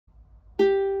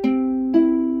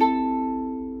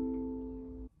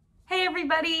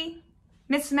everybody.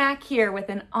 Miss Mac here with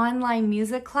an online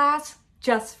music class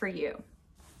just for you.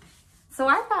 So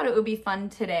I thought it would be fun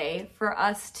today for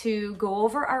us to go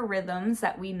over our rhythms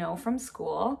that we know from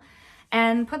school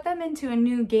and put them into a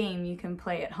new game you can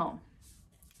play at home.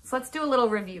 So let's do a little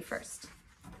review first.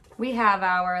 We have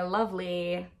our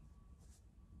lovely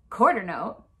quarter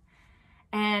note,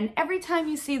 and every time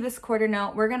you see this quarter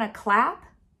note, we're gonna clap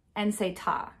and say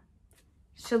ta.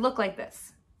 Should look like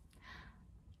this.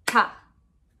 Ta,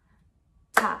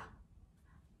 ta,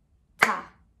 ta,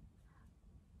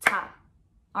 ta.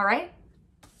 All right?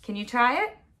 Can you try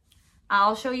it?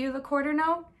 I'll show you the quarter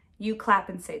note. You clap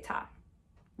and say ta.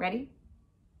 Ready?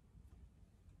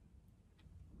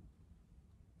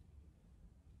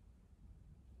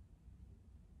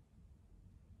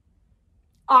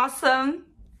 Awesome.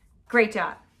 Great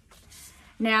job.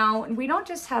 Now, we don't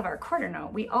just have our quarter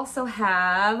note, we also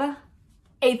have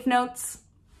eighth notes.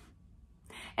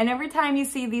 And every time you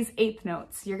see these eighth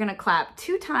notes, you're gonna clap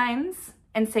 2 times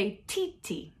and say T,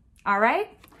 T, all right?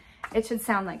 It should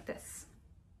sound like this.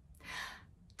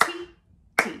 T,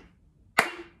 T,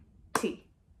 T,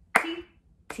 T,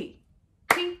 T,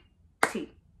 T,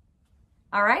 T.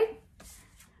 All right?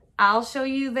 I'll show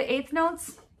you the eighth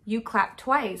notes. You clap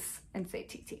twice and say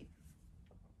T, T.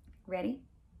 Ready?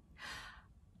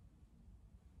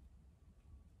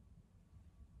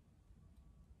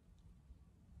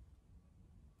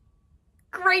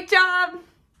 Great job!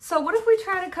 So what if we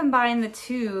try to combine the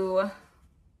two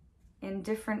in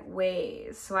different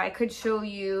ways? So I could show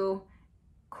you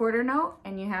quarter note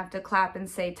and you have to clap and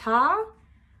say ta,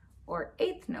 or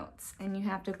eighth notes and you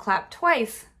have to clap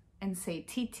twice and say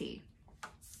T, T.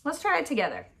 Let's try it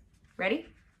together. Ready?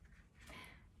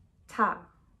 Ta,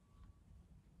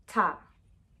 ta,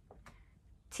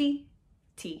 T,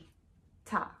 T,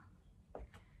 ta,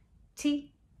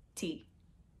 T, T,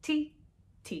 T,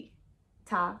 T.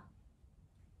 Ta,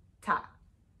 ta.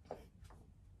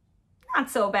 Not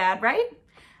so bad, right?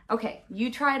 Okay,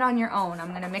 you try it on your own.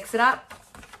 I'm gonna mix it up,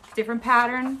 different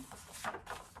pattern.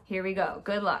 Here we go,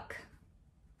 good luck.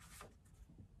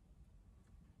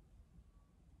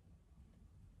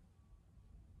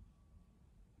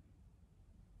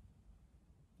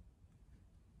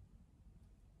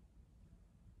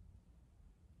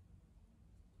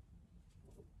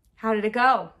 How did it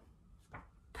go?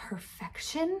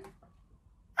 Perfection?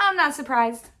 I'm not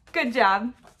surprised. Good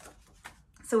job.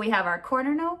 So we have our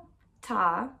quarter note,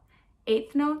 ta,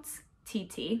 eighth notes, T,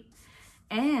 T,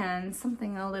 and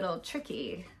something a little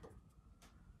tricky,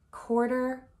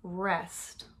 quarter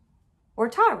rest, or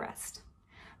ta rest.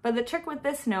 But the trick with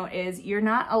this note is you're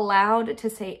not allowed to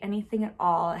say anything at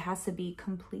all. It has to be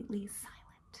completely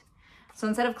silent. So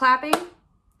instead of clapping,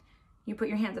 you put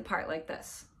your hands apart like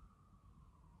this.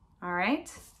 All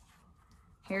right,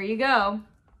 here you go.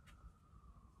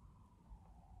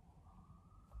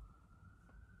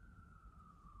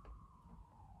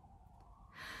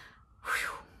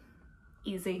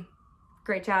 Easy.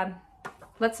 Great job.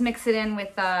 Let's mix it in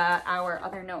with our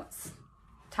other notes.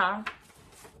 Ta,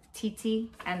 T,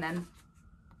 T, and then.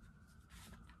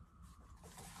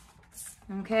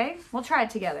 Okay, we'll try it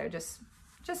together just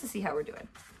to see how we're doing.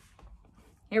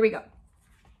 Here we go.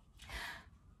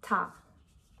 Ta,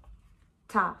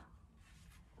 ta,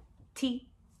 T,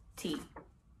 T,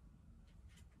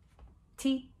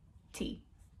 T, T,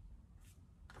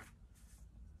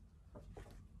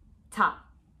 ta.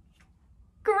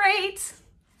 Great!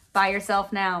 By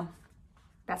yourself now.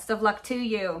 Best of luck to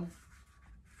you.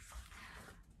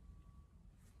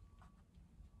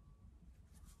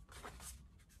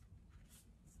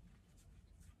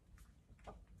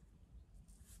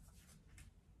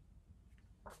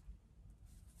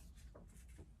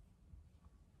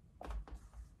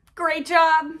 Great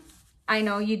job! I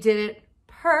know you did it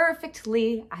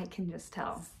perfectly. I can just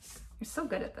tell. You're so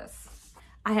good at this.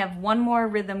 I have one more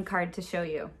rhythm card to show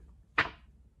you.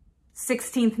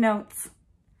 16th notes.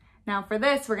 Now for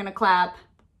this, we're gonna clap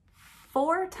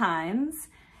 4 times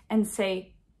and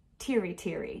say teary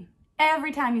teary.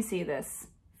 Every time you see this,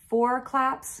 4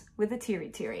 claps with a teary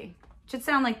teary. It should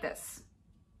sound like this.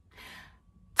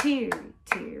 Teary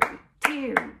teary,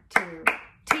 teary teary,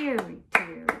 teary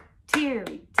teary,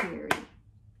 teary teary.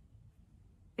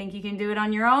 Think you can do it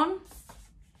on your own?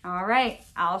 All right,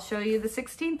 I'll show you the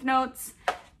 16th notes.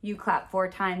 You clap 4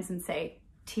 times and say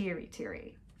teary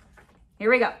teary. Here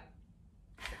we go.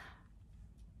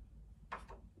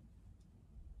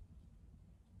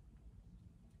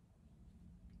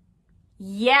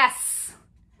 Yes!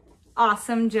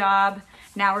 Awesome job.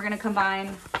 Now we're gonna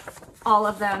combine all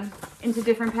of them into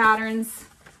different patterns.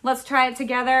 Let's try it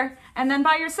together. And then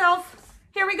by yourself,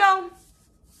 here we go.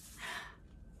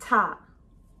 Ta,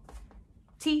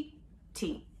 T,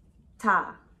 T,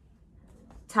 ta,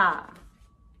 ta,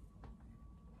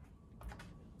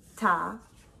 ta,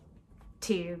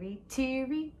 teary,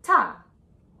 teary, ta.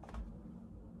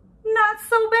 Not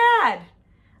so bad.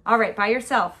 All right, by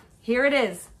yourself. Here it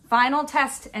is. Final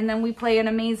test, and then we play an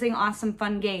amazing, awesome,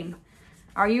 fun game.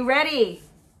 Are you ready?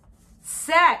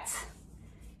 Set.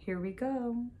 Here we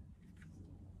go.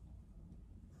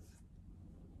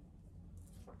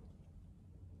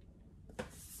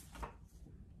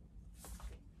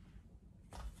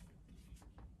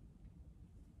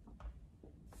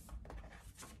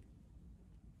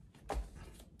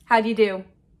 How'd you do?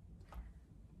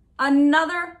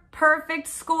 Another perfect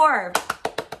score.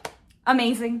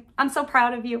 Amazing. I'm so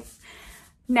proud of you.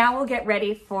 Now we'll get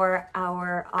ready for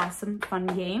our awesome fun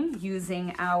game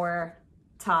using our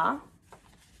ta,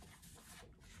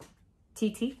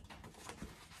 TT,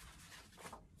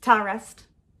 ta rest,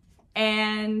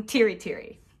 and teary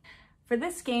teary. For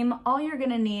this game, all you're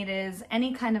gonna need is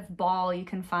any kind of ball you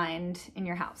can find in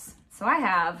your house. So I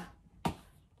have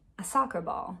a soccer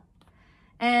ball.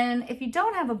 And if you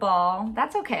don't have a ball,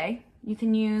 that's okay. You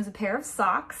can use a pair of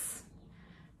socks.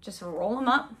 Just roll them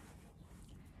up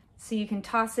so you can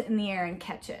toss it in the air and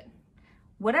catch it.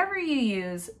 Whatever you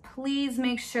use, please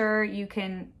make sure you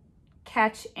can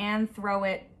catch and throw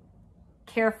it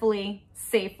carefully,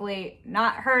 safely,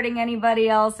 not hurting anybody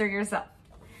else or yourself.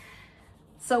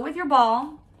 So with your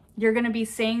ball, you're gonna be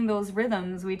saying those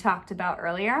rhythms we talked about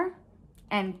earlier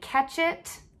and catch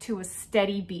it to a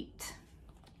steady beat.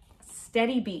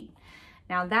 Steady beat.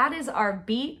 Now that is our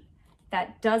beat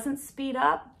that doesn't speed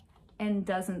up and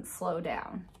doesn't slow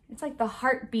down. It's like the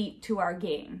heartbeat to our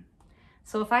game.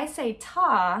 So if I say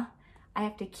ta, I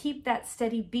have to keep that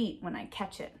steady beat when I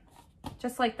catch it.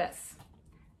 Just like this.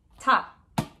 Ta,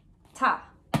 ta,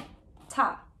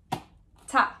 ta,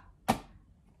 ta.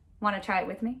 Want to try it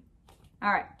with me?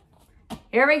 All right,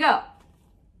 here we go.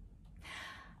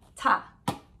 Ta,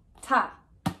 ta,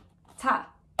 ta,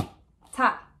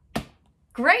 ta.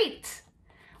 Great.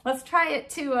 Let's try it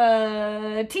to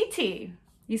a TT.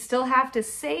 You still have to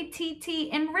say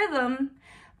TT in rhythm,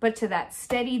 but to that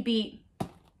steady beat,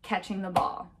 catching the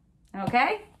ball.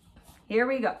 Okay? Here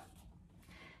we go.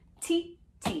 T,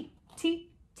 T, T,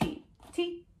 T,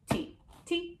 T, T,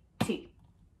 T, T.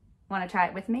 Want to try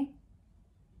it with me?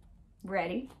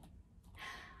 Ready?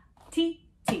 T,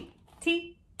 T,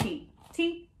 T, T,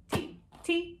 T, T,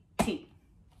 T, T.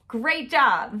 Great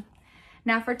job.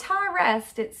 Now for ta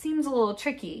rest, it seems a little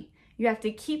tricky. You have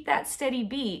to keep that steady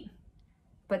beat,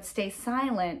 but stay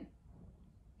silent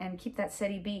and keep that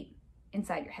steady beat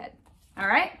inside your head. All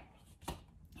right?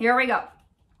 Here we go.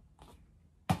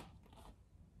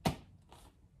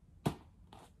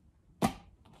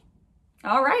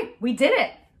 All right, we did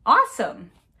it. Awesome.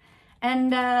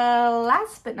 And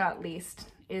last but not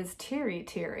least is teary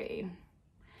teary.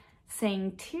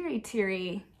 Saying teary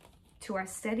teary to our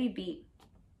steady beat,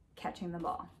 catching the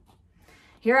ball.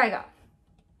 Here I go.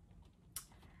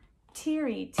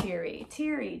 Teary teary,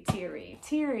 teary teary,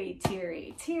 teary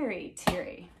teary, teary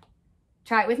teary.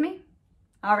 Try it with me?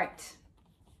 All right.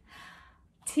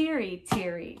 Teary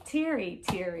teary, teary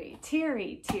teary,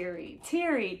 teary teary,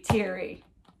 teary teary.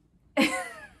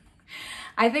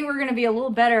 I think we're gonna be a little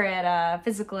better at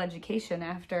physical education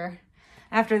after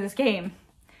this game.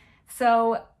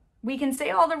 So we can say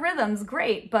all the rhythms,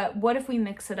 great, but what if we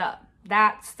mix it up?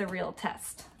 That's the real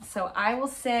test. So I will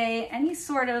say any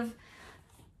sort of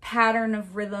pattern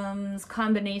of rhythms,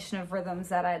 combination of rhythms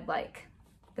that I'd like.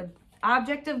 The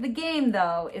object of the game,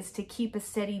 though, is to keep a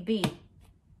steady beat,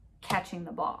 catching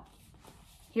the ball.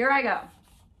 Here I go.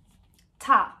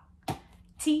 Ta,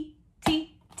 T,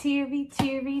 T, teary,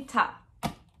 teary, ta.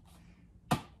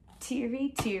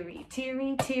 Teary, teary,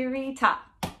 teary, teary, ta.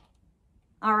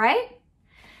 All right?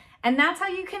 And that's how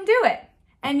you can do it.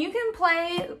 And you can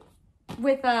play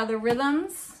with the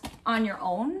rhythms on your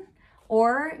own,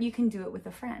 or you can do it with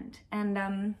a friend.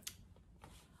 And,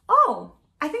 oh,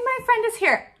 I think my friend is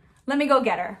here. Let me go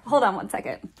get her. Hold on one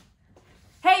second.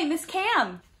 Hey, Miss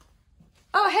Cam.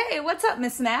 Oh, hey, what's up,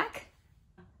 Miss Mac?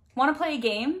 Want to play a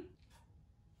game?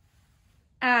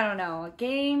 I don't know, a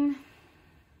game?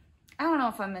 I don't know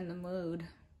if I'm in the mood.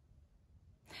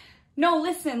 No,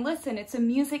 listen, it's a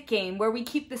music game where we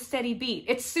keep the steady beat.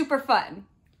 It's super fun.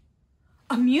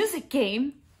 A music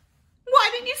game? Why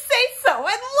didn't you say so?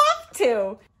 I'd love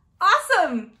to.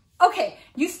 Awesome. Okay,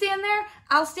 you stand there,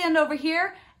 I'll stand over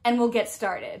here, and we'll get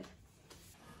started.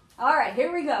 All right,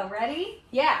 here we go. Ready?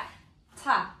 Yeah.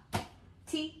 Ta,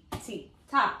 T, T,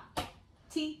 ta,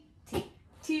 T, T,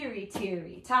 teary,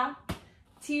 teary, ta,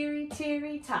 teary,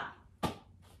 teary, ta,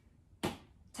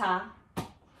 ta,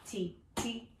 T,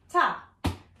 T, ta.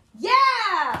 Yeah,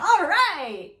 all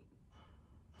right.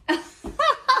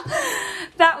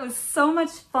 That was so much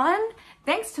fun.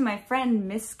 Thanks to my friend,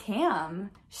 Miss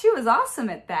Cam. She was awesome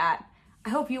at that. I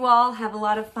hope you all have a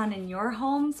lot of fun in your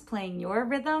homes playing your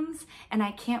rhythms, and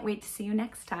I can't wait to see you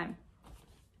next time.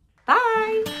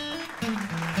 Bye.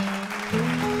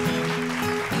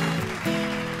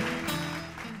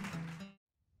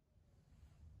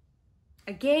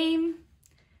 A game?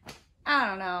 I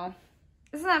don't know.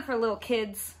 Isn't that for little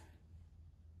kids?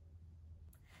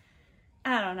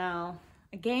 I don't know.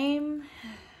 A game?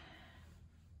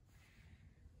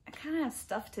 I kind of have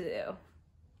stuff to do.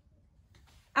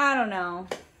 I don't know.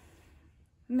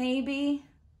 Maybe.